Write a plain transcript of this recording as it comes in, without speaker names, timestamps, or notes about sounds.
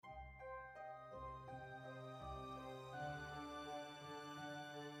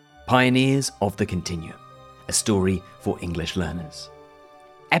Pioneers of the Continuum, a story for English learners.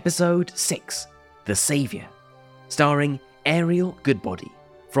 Episode 6, The Saviour, starring Ariel Goodbody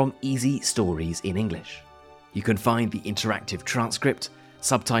from Easy Stories in English. You can find the interactive transcript,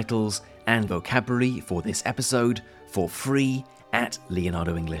 subtitles, and vocabulary for this episode for free at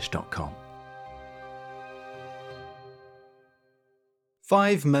leonardoenglish.com.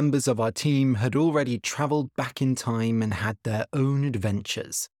 5 members of our team had already travelled back in time and had their own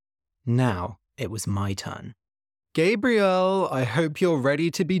adventures. Now it was my turn. "Gabriel, I hope you're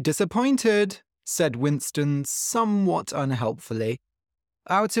ready to be disappointed," said Winston somewhat unhelpfully.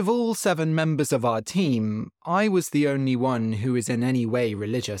 Out of all 7 members of our team, I was the only one who is in any way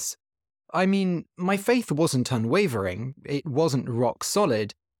religious. I mean, my faith wasn't unwavering, it wasn't rock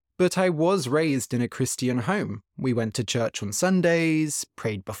solid, but I was raised in a Christian home. We went to church on Sundays,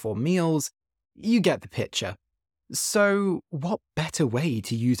 prayed before meals. You get the picture. So, what better way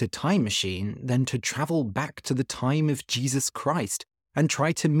to use a time machine than to travel back to the time of Jesus Christ and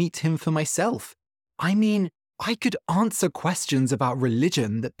try to meet him for myself? I mean, I could answer questions about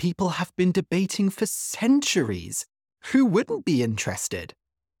religion that people have been debating for centuries. Who wouldn't be interested?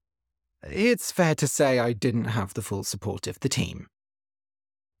 It's fair to say I didn't have the full support of the team.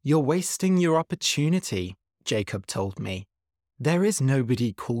 "You're wasting your opportunity," Jacob told me. "There is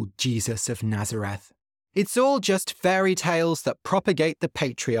nobody called Jesus of Nazareth. It's all just fairy tales that propagate the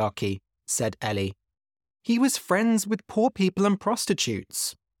patriarchy," said Ellie. "He was friends with poor people and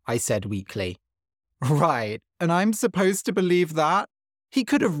prostitutes," I said weakly. "Right, and I'm supposed to believe that? He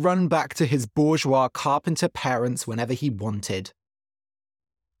could have run back to his bourgeois carpenter parents whenever he wanted."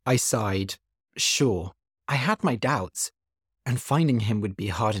 I sighed. Sure, I had my doubts. And finding him would be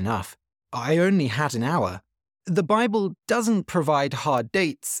hard enough. I only had an hour. The Bible doesn't provide hard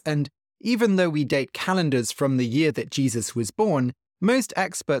dates, and even though we date calendars from the year that Jesus was born, most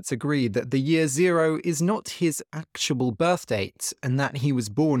experts agree that the year 0 is not his actual birth date and that he was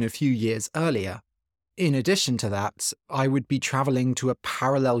born a few years earlier. In addition to that, I would be travelling to a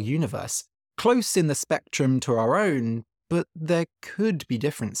parallel universe, close in the spectrum to our own, but there could be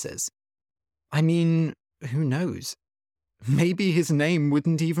differences. I mean, who knows? Maybe his name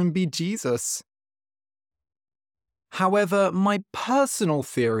wouldn't even be Jesus. However, my personal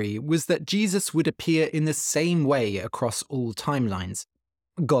theory was that Jesus would appear in the same way across all timelines.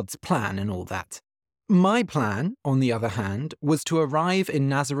 God's plan and all that. My plan, on the other hand, was to arrive in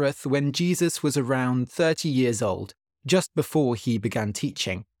Nazareth when Jesus was around 30 years old, just before he began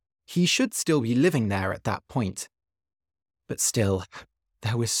teaching. He should still be living there at that point. But still,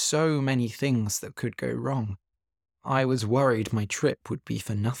 there were so many things that could go wrong. I was worried my trip would be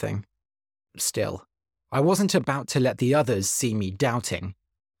for nothing. Still, I wasn't about to let the others see me doubting.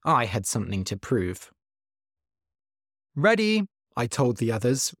 I had something to prove. "Ready," I told the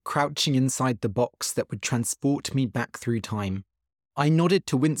others, crouching inside the box that would transport me back through time. I nodded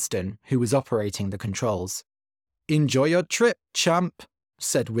to Winston, who was operating the controls. "Enjoy your trip, champ,"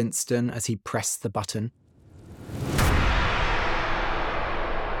 said Winston as he pressed the button.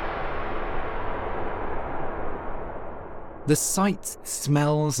 The sights,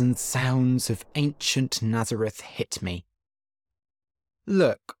 smells, and sounds of ancient Nazareth hit me.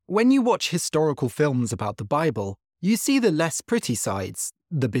 Look, when you watch historical films about the Bible, you see the less pretty sides,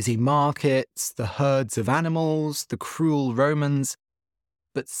 the busy markets, the herds of animals, the cruel Romans.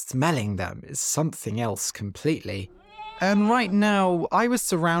 But smelling them is something else completely. And right now, I was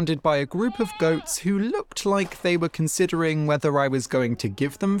surrounded by a group of goats who looked like they were considering whether I was going to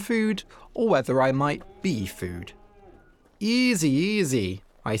give them food or whether I might be food. "Easy, easy,"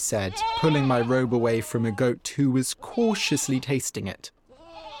 I said, pulling my robe away from a goat who was cautiously tasting it.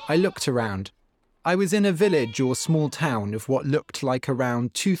 I looked around. I was in a village or small town of what looked like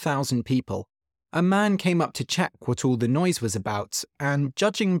around 2,000 people. A man came up to check what all the noise was about, and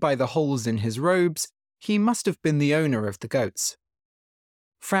judging by the holes in his robes, he must have been the owner of the goats.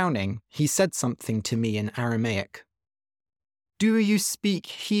 Frowning, he said something to me in Aramaic. "Do you speak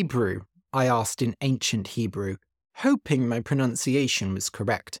Hebrew?" I asked in ancient Hebrew, hoping my pronunciation was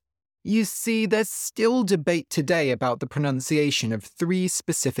correct. You see, there's still debate today about the pronunciation of 3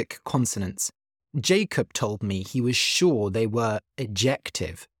 specific consonants. Jacob told me he was sure they were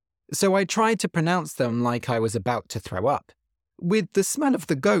ejective, so I tried to pronounce them like I was about to throw up. With the smell of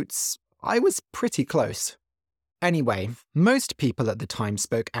the goats, I was pretty close. Anyway, most people at the time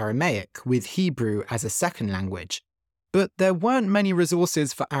spoke Aramaic with Hebrew as a second language, but there weren't many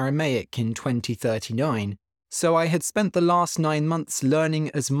resources for Aramaic in 2039, so I had spent the last 9 months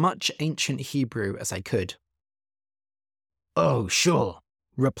learning as much ancient Hebrew as I could. "Oh, sure,"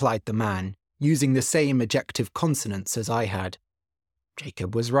 replied the man, using the same ejective consonants as I had.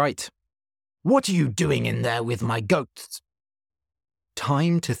 Jacob was right. "What are you doing in there with my goats?"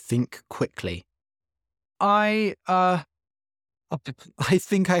 Time to think quickly. I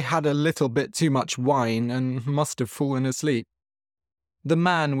think I had a little bit too much wine and must have fallen asleep." The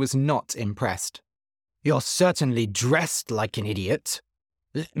man was not impressed. "You're certainly dressed like an idiot.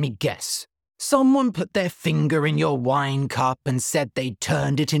 Let me guess. Someone put their finger in your wine cup and said they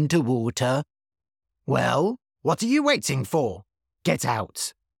turned it into water. Well, what are you waiting for? Get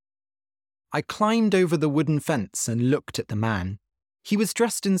out." I climbed over the wooden fence and looked at the man. He was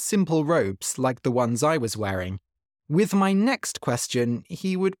dressed in simple robes like the ones I was wearing. With my next question,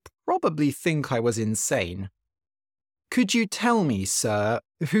 he would probably think I was insane. "Could you tell me, sir,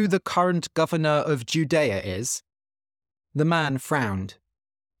 who the current governor of Judea is?" The man frowned.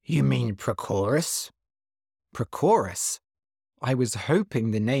 "You mean Prochorus?" Prochorus? I was hoping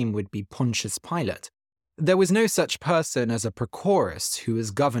the name would be Pontius Pilate. There was no such person as a Prochorus who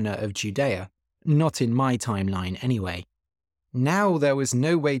was governor of Judea, not in my timeline anyway. Now there was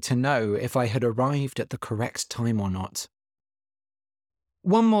no way to know if I had arrived at the correct time or not.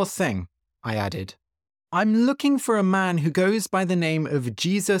 "One more thing," I added. "I'm looking for a man who goes by the name of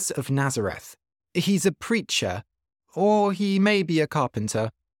Jesus of Nazareth. He's a preacher, or he may be a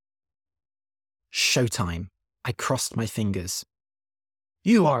carpenter." Showtime. I crossed my fingers.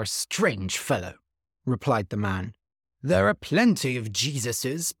 "You are a strange fellow," replied the man. "There are plenty of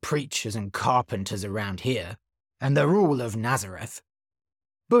Jesuses, preachers and carpenters around here, and they're all of Nazareth.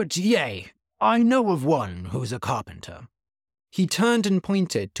 But yea, I know of one who's a carpenter." He turned and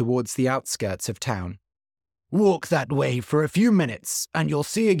pointed towards the outskirts of town. "Walk that way for a few minutes, and you'll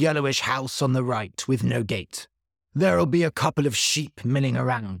see a yellowish house on the right with no gate. There'll be a couple of sheep milling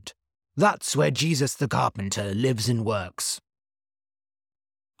around. That's where Jesus the carpenter lives and works."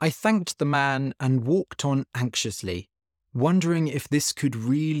 I thanked the man and walked on anxiously, wondering if this could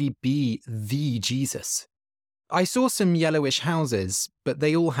really be the Jesus. I saw some yellowish houses, but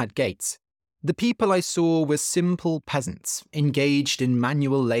they all had gates. The people I saw were simple peasants, engaged in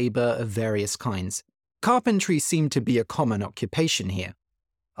manual labour of various kinds. Carpentry seemed to be a common occupation here.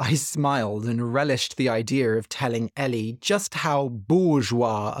 I smiled and relished the idea of telling Ellie just how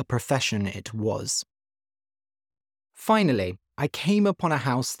bourgeois a profession it was. Finally, I came upon a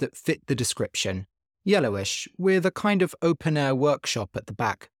house that fit the description, yellowish, with a kind of open-air workshop at the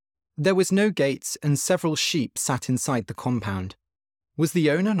back. There was no gates and several sheep sat inside the compound. Was the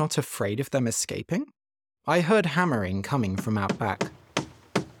owner not afraid of them escaping? I heard hammering coming from out back.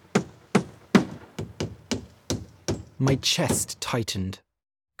 My chest tightened.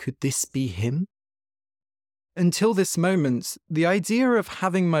 Could this be him? Until this moment, the idea of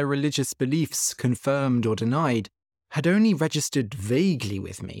having my religious beliefs confirmed or denied had only registered vaguely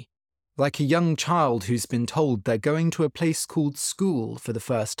with me, like a young child who's been told they're going to a place called school for the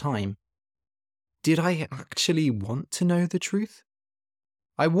first time. Did I actually want to know the truth?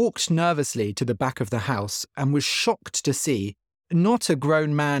 I walked nervously to the back of the house and was shocked to see not a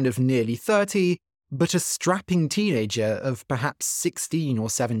grown man of nearly 30, but a strapping teenager of perhaps 16 or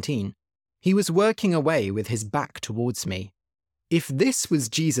 17. He was working away with his back towards me. If this was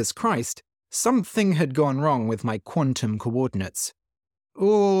Jesus Christ, something had gone wrong with my quantum coordinates.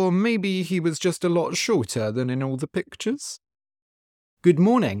 Or maybe he was just a lot shorter than in all the pictures. "Good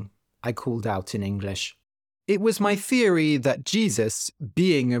morning," I called out in English. It was my theory that Jesus,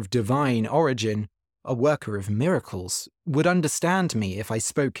 being of divine origin, a worker of miracles, would understand me if I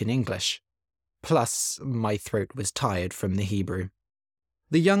spoke in English. Plus, my throat was tired from the Hebrew.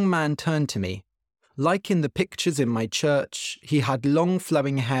 The young man turned to me. Like in the pictures in my church, he had long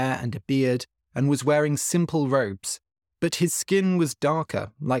flowing hair and a beard and was wearing simple robes, but his skin was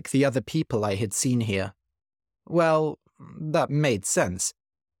darker, like the other people I had seen here. Well, that made sense.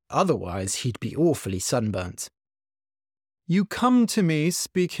 Otherwise, he'd be awfully sunburnt. "You come to me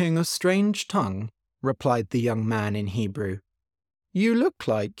speaking a strange tongue," replied the young man in Hebrew. "You look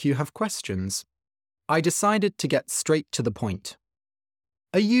like you have questions." I decided to get straight to the point.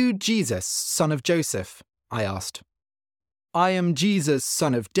 "Are you Jesus, son of Joseph?" I asked. "I am Jesus,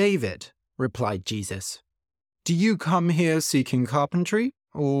 son of David," replied Jesus. "Do you come here seeking carpentry,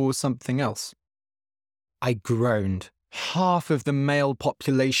 or something else?" I groaned. Half of the male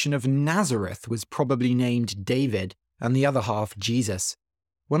population of Nazareth was probably named David, and the other half Jesus.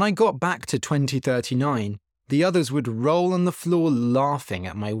 When I got back to 2039, the others would roll on the floor laughing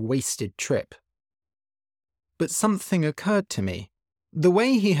at my wasted trip. But something occurred to me. The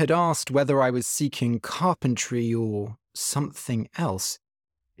way he had asked whether I was seeking carpentry or something else.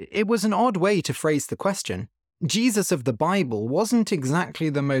 It was an odd way to phrase the question. Jesus of the Bible wasn't exactly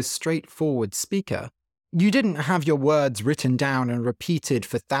the most straightforward speaker. You didn't have your words written down and repeated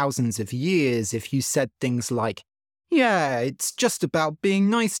for thousands of years if you said things like, "Yeah, it's just about being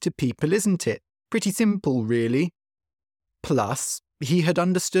nice to people, isn't it? Pretty simple, really." Plus, he had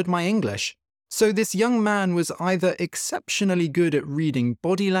understood my English, so this young man was either exceptionally good at reading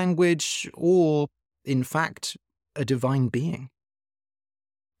body language or, in fact, a divine being.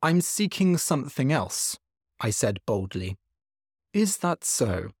 "I'm seeking something else," I said boldly. "Is that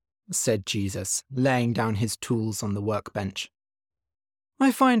so?" said Jesus, laying down his tools on the workbench.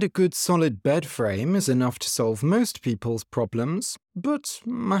 "I find a good solid bed frame is enough to solve most people's problems, but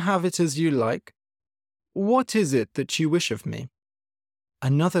have it as you like. What is it that you wish of me?"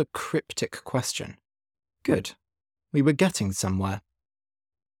 Another cryptic question. Good. We were getting somewhere.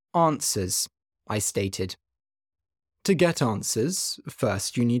 "Answers," I stated. "To get answers,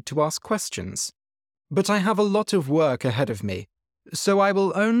 first you need to ask questions. But I have a lot of work ahead of me, so I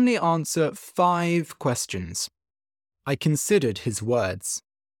will only answer 5 questions." I considered his words.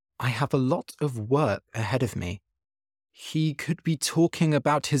 I have a lot of work ahead of me. He could be talking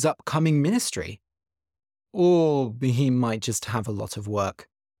about his upcoming ministry. Or he might just have a lot of work.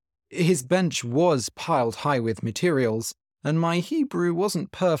 His bench was piled high with materials, and my Hebrew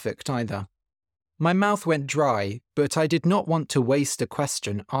wasn't perfect either. My mouth went dry, but I did not want to waste a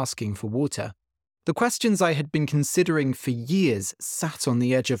question asking for water. The questions I had been considering for years sat on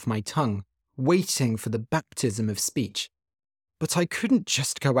the edge of my tongue, waiting for the baptism of speech. But I couldn't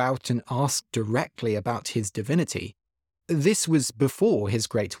just go out and ask directly about his divinity. This was before his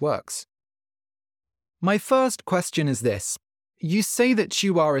great works. My first question is this. You say that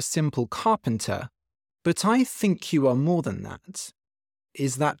you are a simple carpenter, but I think you are more than that.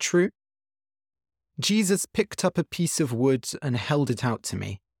 Is that true? Jesus picked up a piece of wood and held it out to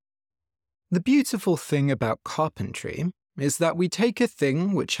me. The beautiful thing about carpentry is that we take a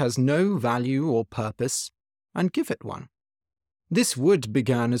thing which has no value or purpose and give it one. This wood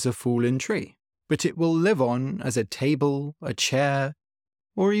began as a fallen tree, but it will live on as a table, a chair,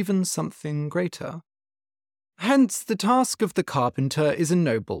 or even something greater. Hence, the task of the carpenter is a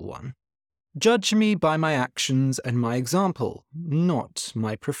noble one. Judge me by my actions and my example, not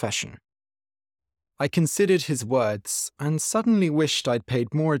my profession. I considered his words and suddenly wished I'd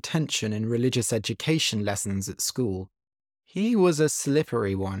paid more attention in religious education lessons at school. He was a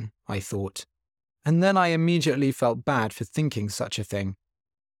slippery one, I thought, and then I immediately felt bad for thinking such a thing.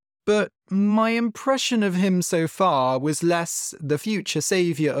 But my impression of him so far was less the future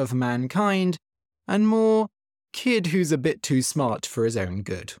saviour of mankind and more kid who's a bit too smart for his own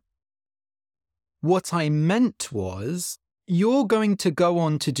good. What I meant was, you're going to go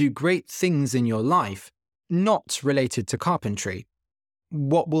on to do great things in your life, not related to carpentry.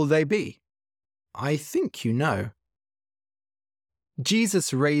 What will they be? I think you know.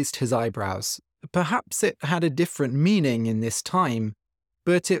 Jesus raised his eyebrows. Perhaps it had a different meaning in this time,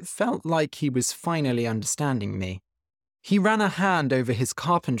 but it felt like he was finally understanding me. He ran a hand over his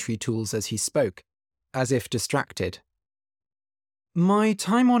carpentry tools as he spoke, as if distracted. My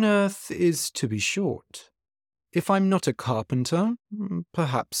time on earth is to be short. If I'm not a carpenter,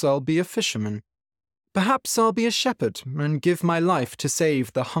 perhaps I'll be a fisherman. Perhaps I'll be a shepherd and give my life to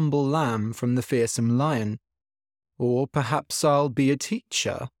save the humble lamb from the fearsome lion. Or perhaps I'll be a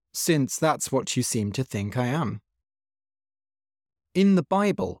teacher, since that's what you seem to think I am. In the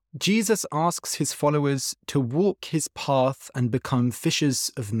Bible, Jesus asks his followers to walk his path and become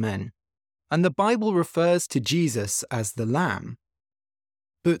fishers of men. And the Bible refers to Jesus as the Lamb.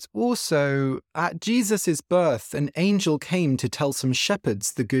 But also, at Jesus' birth, an angel came to tell some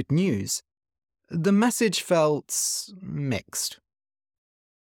shepherds the good news. The message felt mixed.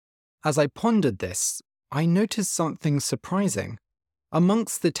 As I pondered this, I noticed something surprising.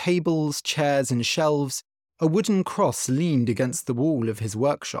 Amongst the tables, chairs, and shelves, a wooden cross leaned against the wall of his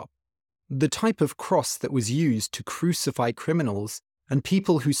workshop. The type of cross that was used to crucify criminals and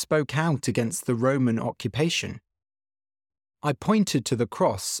people who spoke out against the Roman occupation. I pointed to the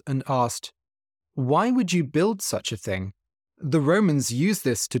cross and asked, "Why would you build such a thing? The Romans used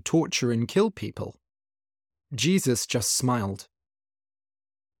this to torture and kill people." Jesus just smiled.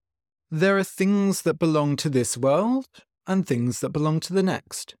 There are things that belong to this world and things that belong to the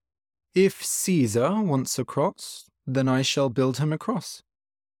next. If Caesar wants a cross, then I shall build him a cross.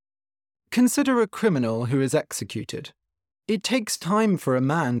 Consider a criminal who is executed. It takes time for a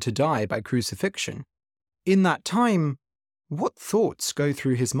man to die by crucifixion. In that time, what thoughts go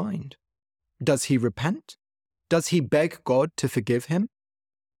through his mind? Does he repent? Does he beg God to forgive him?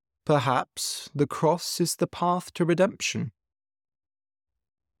 Perhaps the cross is the path to redemption.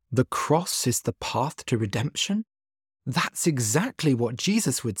 The cross is the path to redemption? That's exactly what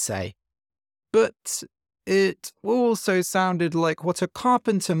Jesus would say. But It also sounded like what a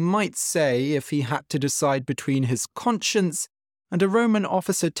carpenter might say if he had to decide between his conscience and a Roman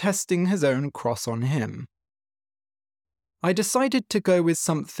officer testing his own cross on him. I decided to go with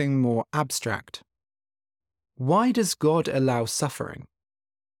something more abstract. Why does God allow suffering?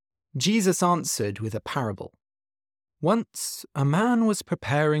 Jesus answered with a parable. Once, a man was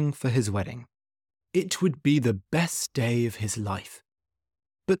preparing for his wedding. It would be the best day of his life.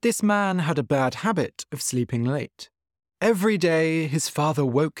 But this man had a bad habit of sleeping late. Every day, his father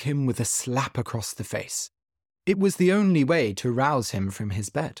woke him with a slap across the face. It was the only way to rouse him from his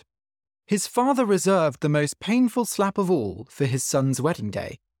bed. His father reserved the most painful slap of all for his son's wedding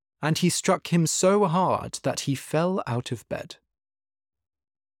day, and he struck him so hard that he fell out of bed.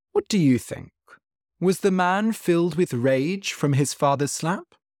 What do you think? Was the man filled with rage from his father's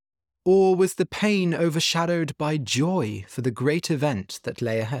slap? Or was the pain overshadowed by joy for the great event that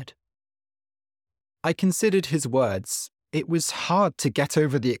lay ahead? I considered his words. It was hard to get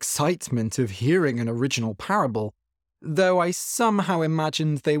over the excitement of hearing an original parable, though I somehow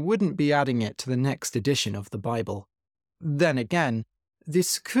imagined they wouldn't be adding it to the next edition of the Bible. Then again,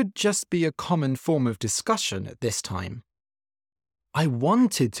 this could just be a common form of discussion at this time. I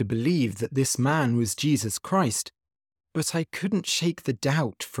wanted to believe that this man was Jesus Christ, but I couldn't shake the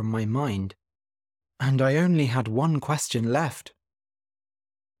doubt from my mind, and I only had one question left.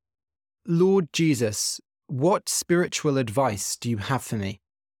 Lord Jesus, what spiritual advice do you have for me?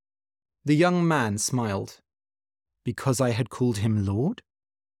 The young man smiled. Because I had called him Lord?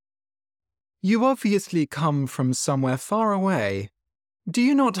 You obviously come from somewhere far away. Do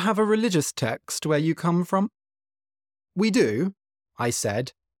you not have a religious text where you come from? We do, I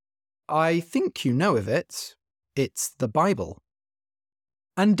said. I think you know of it. It's the Bible.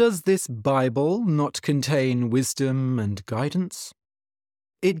 And does this Bible not contain wisdom and guidance?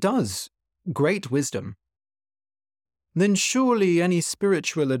 It does. Great wisdom. Then surely any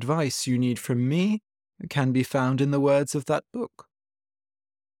spiritual advice you need from me can be found in the words of that book.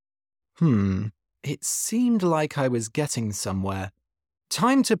 It seemed like I was getting somewhere.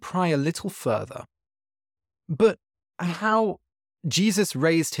 Time to pry a little further. But how? Jesus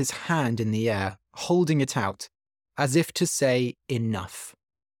raised his hand in the air, holding it out, as if to say, enough.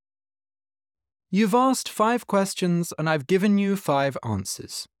 You've asked 5 questions and I've given you 5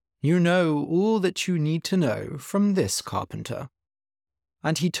 answers. You know all that you need to know from this carpenter.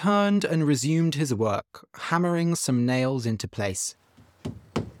 And he turned and resumed his work, hammering some nails into place.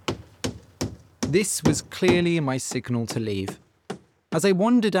 This was clearly my signal to leave. As I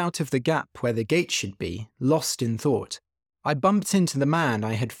wandered out of the gap where the gate should be, lost in thought, I bumped into the man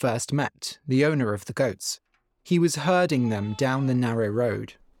I had first met, the owner of the goats. He was herding them down the narrow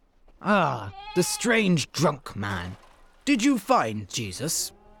road. Ah, the strange drunk man. Did you find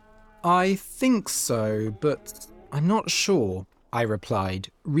Jesus? I think so, but I'm not sure, I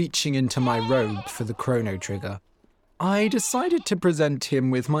replied, reaching into my robe for the chrono trigger. I decided to present him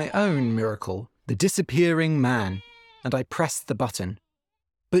with my own miracle, the disappearing man, and I pressed the button.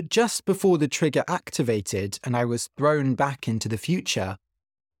 But just before the trigger activated and I was thrown back into the future,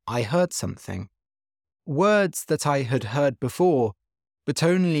 I heard something. Words that I had heard before, but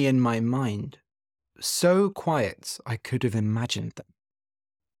only in my mind. So quiet I could have imagined them.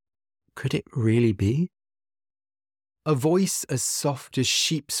 Could it really be? A voice as soft as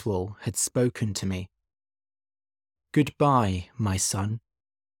sheep's wool had spoken to me. Goodbye, my son.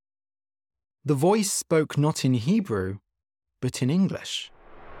 The voice spoke not in Hebrew, but in English.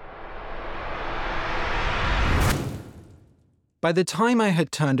 By the time I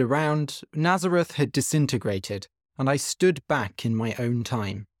had turned around, Nazareth had disintegrated, and I stood back in my own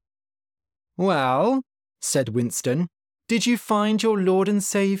time. Well, said Winston, did you find your Lord and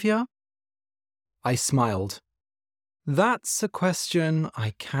Saviour? I smiled. That's a question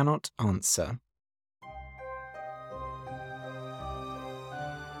I cannot answer.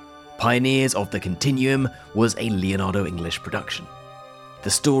 Pioneers of the Continuum was a Leonardo English production.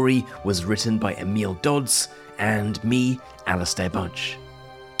 The story was written by Emil Dodds and me, Alastair Bunch.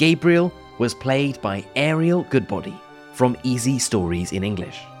 Gabriel was played by Ariel Goodbody from Easy Stories in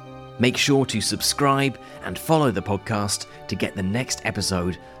English. Make sure to subscribe and follow the podcast to get the next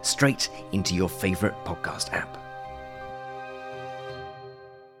episode straight into your favourite podcast app.